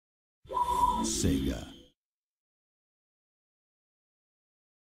Sega.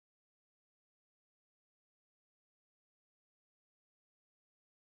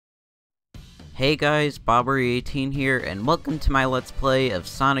 Hey guys, Bobbery18 here, and welcome to my Let's Play of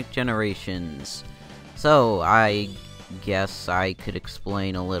Sonic Generations. So, I guess I could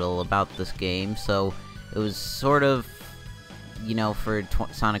explain a little about this game. So, it was sort of, you know, for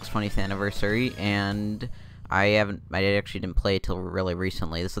Sonic's 20th anniversary, and I actually didn't play it till really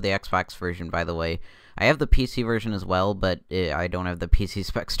recently. This is the Xbox version, by the way. I have the PC version as well, but I don't have the PC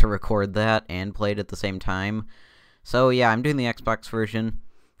specs to record that and play it at the same time. So yeah, I'm doing the Xbox version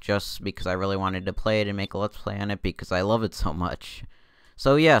just because I really wanted to play it and make a Let's Play on it because I love it so much.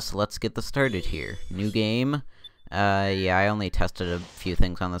 So yes, let's get this started here. New game. Yeah, I only tested a few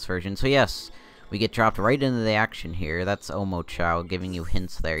things on this version. So yes, we get dropped right into the action here. That's Omo Chow giving you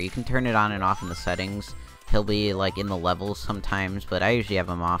hints there. You can turn it on and off in the settings. He'll be like in the levels sometimes, but I usually have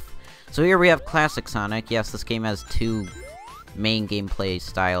him off. So here we have Classic Sonic. Yes, this game has two main gameplay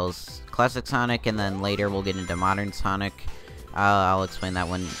styles. Classic Sonic, and then later we'll get into Modern Sonic. I'll explain that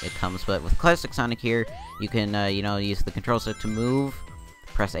when it comes, but with Classic Sonic here, you can, you know, use the control stick to move,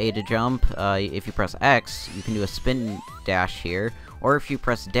 press A to jump. If you press X, you can do a spin dash here, or if you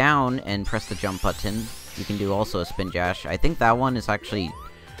press down and press the jump button, you can do also a spin dash. I think that one is actually,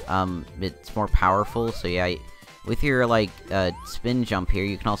 it's more powerful, so yeah, with your, like, spin jump here,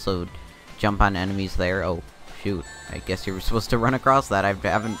 you can also jump on enemies there. Oh, shoot, I guess you were supposed to run across that. I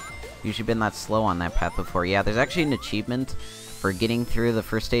haven't usually been that slow on that path before. Yeah, there's actually an achievement for getting through the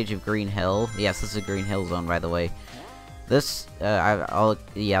first stage of Green Hill. Yes, this is a Green Hill zone, by the way. This,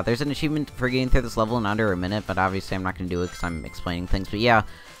 yeah, there's an achievement for getting through this level in under a minute, but obviously I'm not going to do it because I'm explaining things. But yeah,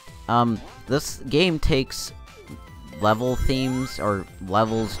 this game takes level themes, or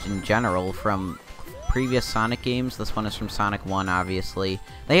levels in general, from previous Sonic games. This one is from Sonic 1, obviously.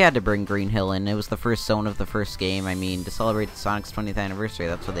 They had to bring Green Hill in. It was the first zone of the first game. I mean, to celebrate Sonic's 20th anniversary,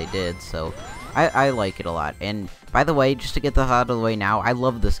 that's what they did, so I like it a lot. And, by the way, just to get this out of the way now, I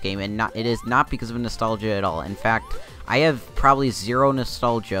love this game, and it is not because of nostalgia at all. In fact, I have probably zero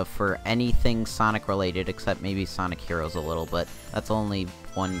nostalgia for anything Sonic-related, except maybe Sonic Heroes a little, but that's only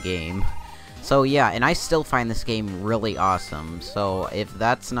one game. So, yeah, and I still find this game really awesome, so if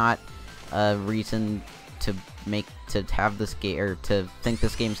that's not a reason to have this game, or to think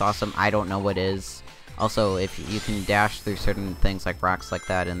this game's awesome, I don't know what is. Also, if you can dash through certain things like rocks like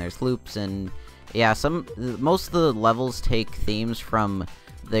that, and there's loops, and yeah, most of the levels take themes from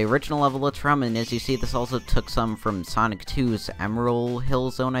the original level it's from, and as you see, this also took some from Sonic 2's Emerald Hill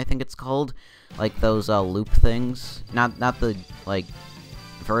Zone, I think it's called, like those loop things, not the like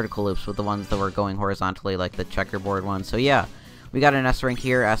vertical loops, but the ones that were going horizontally, like the checkerboard ones. So yeah, we got an S rank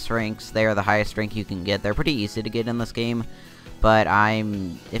here. S ranks, they are the highest rank you can get. They're pretty easy to get in this game, but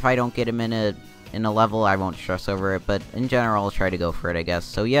if I don't get them in a level, I won't stress over it, but in general, I'll try to go for it, I guess.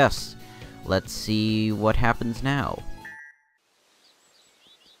 So yes, let's see what happens now.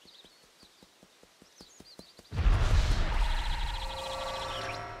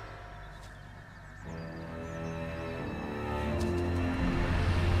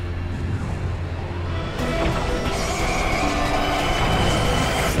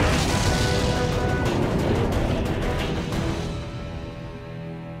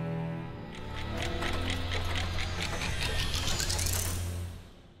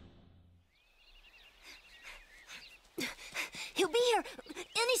 He'll be here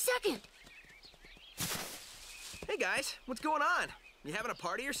any second. Hey guys, what's going on? You having a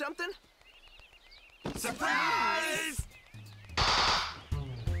party or something? Surprise!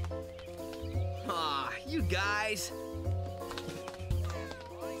 Aw, you guys.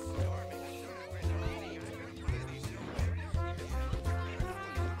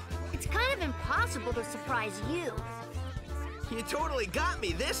 It's kind of impossible to surprise you. You totally got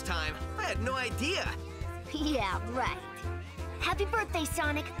me this time. I had no idea. Yeah, right. Happy birthday,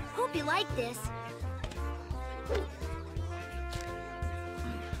 Sonic. Hope you like this.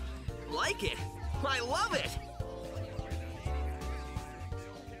 Like it? I love it!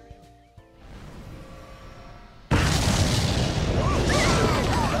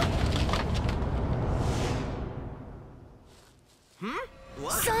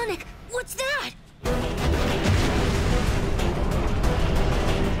 What? Sonic, what's that?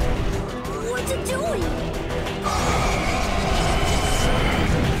 What's it doing?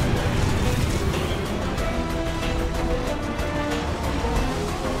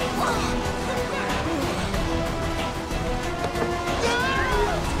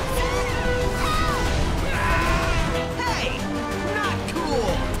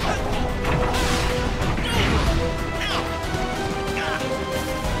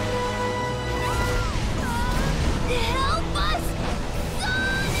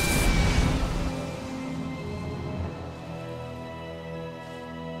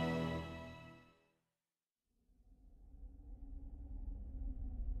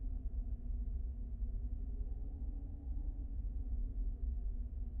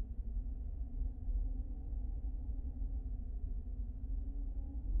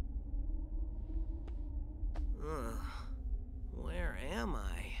 am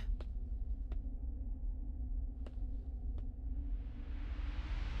I?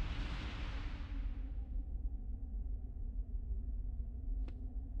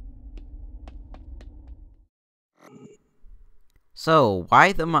 So,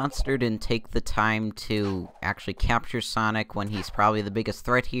 why the monster didn't take the time to actually capture Sonic when he's probably the biggest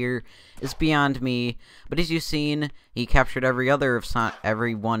threat here is beyond me, but as you've seen, he captured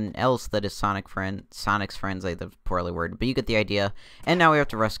everyone else that is Sonic's friends, I the poorly worded, but you get the idea, and now we have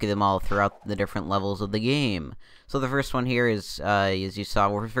to rescue them all throughout the different levels of the game. So the first one here is, as you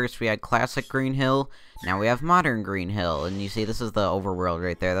saw, first we had Classic Green Hill, now we have Modern Green Hill, and you see this is the overworld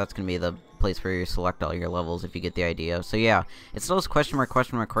right there. That's going to be the place where you select all your levels if you get the idea. So yeah, it's those question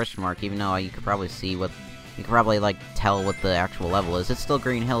mark, even though you could probably see what, you could probably like tell what the actual level is. It's still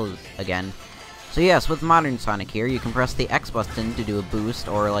Green Hill again. So yes, with Modern Sonic here, you can press the X button to do a boost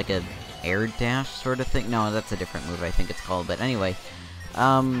or like a air dash sort of thing. No, that's a different move I think it's called, but anyway.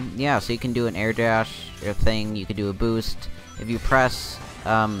 Yeah, so you can do an air dash or thing, you could do a boost. If you press,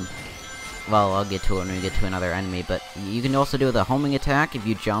 well, I'll get to it when we get to another enemy, but you can also do the homing attack if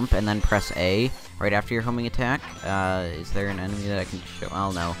you jump and then press A right after your homing attack. Is there an enemy that I can show?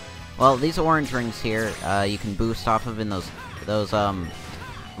 Oh, no. Well, these orange rings here, you can boost off of in those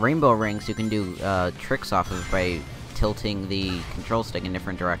rainbow rings. You can do tricks off of by tilting the control stick in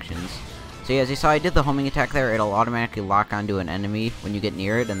different directions. So yeah, as you saw, I did the homing attack there. It'll automatically lock onto an enemy when you get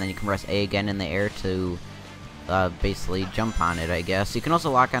near it, and then you can press A again in the air to basically jump on it, I guess. You can also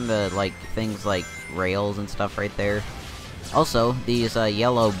lock onto, like, things like rails and stuff right there. Also, these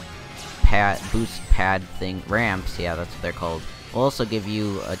yellow boost pad ramps, yeah, that's what they're called, will also give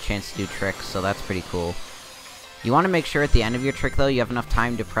you a chance to do tricks, so that's pretty cool. You want to make sure at the end of your trick, though, you have enough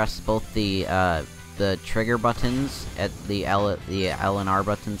time to press both the trigger buttons, at the L and R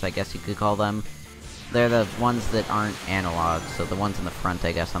buttons, I guess you could call them. They're the ones that aren't analog, so the ones in the front,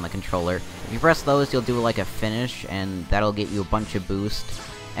 I guess, on the controller. If you press those, you'll do like a finish, and that'll get you a bunch of boost.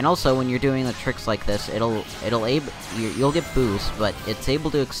 And also, when you're doing the tricks like this, you'll get boost, but it's able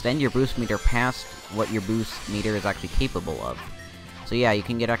to extend your boost meter past what your boost meter is actually capable of. So yeah, you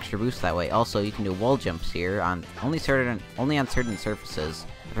can get extra boost that way. Also, you can do wall jumps here on only on certain surfaces.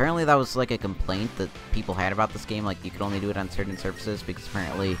 Apparently, that was like a complaint that people had about this game, like you could only do it on certain surfaces, because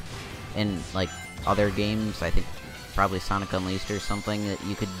apparently, in like other games, I think probably Sonic Unleashed or something, that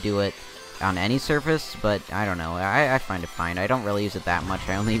you could do it on any surface, but I don't know, I find it fine. I don't really use it that much,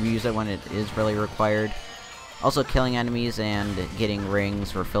 I only use it when it is really required. Also, killing enemies and getting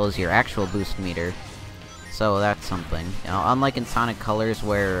rings refills your actual boost meter, so that's something. Now, unlike in Sonic Colors,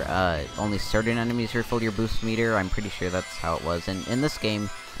 where only certain enemies refill your boost meter, I'm pretty sure that's how it was. And in this game,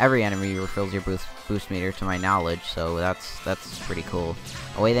 every enemy refills your boost meter, to my knowledge, so that's pretty cool.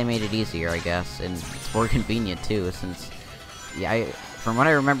 A way they made it easier, I guess, and it's more convenient too, since, yeah, from what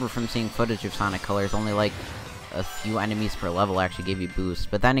I remember from seeing footage of Sonic Colors, only like a few enemies per level actually gave you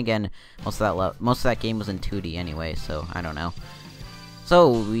boost. But then again, most of that game was in 2D anyway, so I don't know.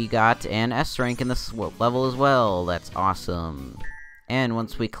 So we got an S rank in this level as well. That's awesome. And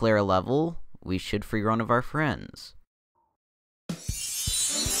once we clear a level, we should free one of our friends.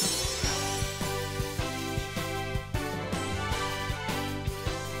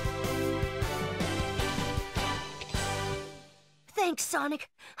 Thanks, Sonic.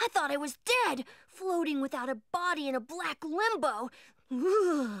 I thought I was dead, floating without a body in a black limbo.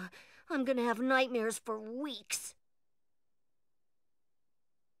 Ugh, I'm gonna have nightmares for weeks.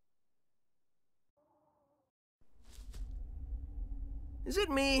 Is it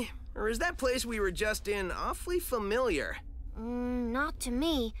me, or is that place we were just in awfully familiar? Not to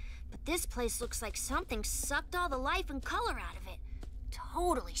me, but this place looks like something sucked all the life and color out of it.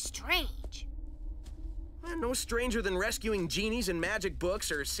 Totally strange. No stranger than rescuing genies in magic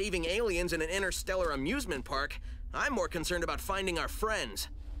books or saving aliens in an interstellar amusement park. I'm more concerned about finding our friends.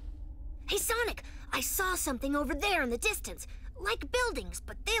 Hey, Sonic, I saw something over there in the distance. Like buildings,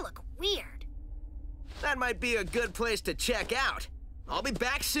 but they look weird. That might be a good place to check out. I'll be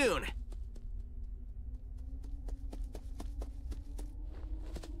back soon.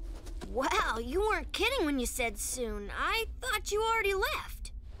 Wow, you weren't kidding when you said soon. I thought you already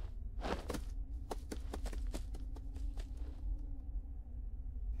left.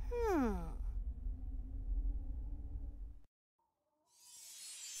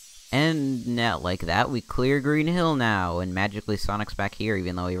 And now, like that, we clear Green Hill now, and magically Sonic's back here,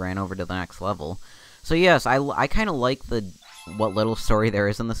 even though he ran over to the next level. So yes, I kind of like what little story there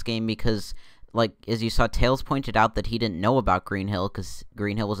is in this game, because, like, as you saw, Tails pointed out that he didn't know about Green Hill, because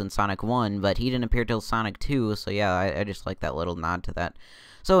Green Hill was in Sonic 1, but he didn't appear till Sonic 2, so yeah, I just like that little nod to that.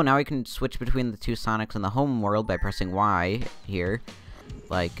 So now we can switch between the two Sonics in the home world by pressing Y here.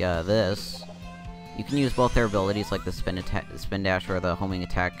 like this, you can use both their abilities, like the spin dash or the homing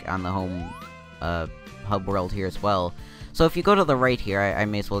attack on the home hub world here as well. So if you go to the right here, I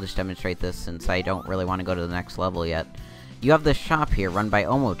may as well just demonstrate this since I don't really want to go to the next level yet. You have this shop here run by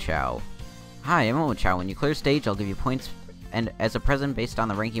Omochow. Hi, I'm Omochow. When you clear stage, I'll give you points and as a present based on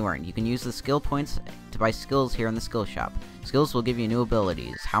the rank you earn. You can use the skill points to buy skills here in the skill shop. Skills will give you new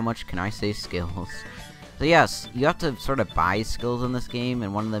abilities. How much can I say skills? So yes, you have to sort of buy skills in this game,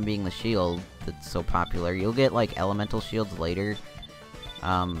 and one of them being the shield that's so popular. You'll get like elemental shields later,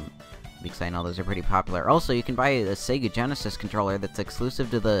 because I know those are pretty popular. Also, you can buy a Sega Genesis controller that's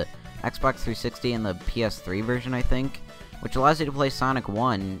exclusive to the Xbox 360 and the PS3 version, I think, which allows you to play Sonic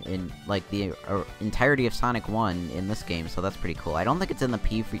 1 in, like, the entirety of Sonic 1 in this game, so that's pretty cool. I don't think it's in the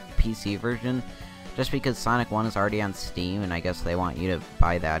PC version, just because Sonic 1 is already on Steam, and I guess they want you to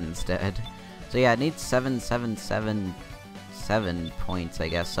buy that instead. So yeah, it needs 7,777 points, I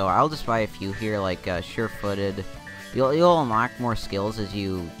guess, so I'll just buy a few here, like, Sure-Footed. You'll unlock more skills as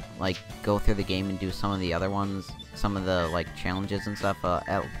you, like, go through the game and do some of the other ones, some of the, like, challenges and stuff,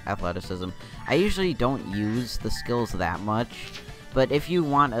 athleticism. I usually don't use the skills that much, but if you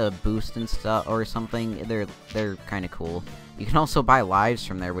want a boost and stuff or something, they're kind of cool. You can also buy lives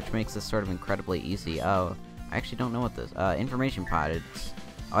from there, which makes this sort of incredibly easy. Oh, I actually don't know what this, information pod,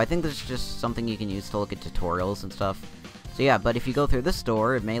 oh, I think this is just something you can use to look at tutorials and stuff. So yeah, but if you go through this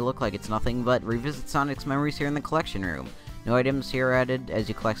door, it may look like it's nothing but revisit Sonic's memories here in the collection room. New items here are added as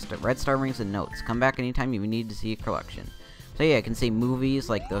you collect red star rings and notes. Come back anytime you need to see a collection. So yeah, you can see movies,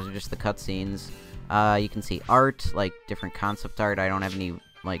 like those are just the cutscenes. You can see art, like different concept art. I don't have any,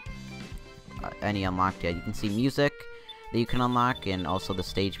 like, any unlocked yet. You can see music that you can unlock, and also the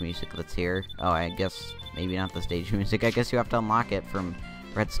stage music that's here. Oh, I guess maybe not the stage music. I guess you have to unlock it from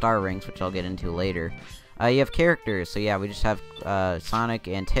red star rings, which I'll get into later. You have characters, so yeah, we just have Sonic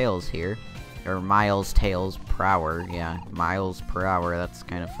and Tails here. Or Miles Tails per hour, yeah, miles per hour, that's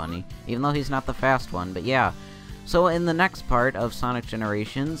kind of funny. Even though he's not the fast one, but yeah. So in the next part of Sonic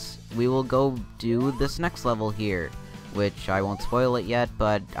Generations, we will go do this next level here, which I won't spoil it yet,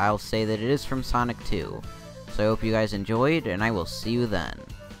 but I'll say that it is from Sonic 2. So I hope you guys enjoyed, and I will see you then.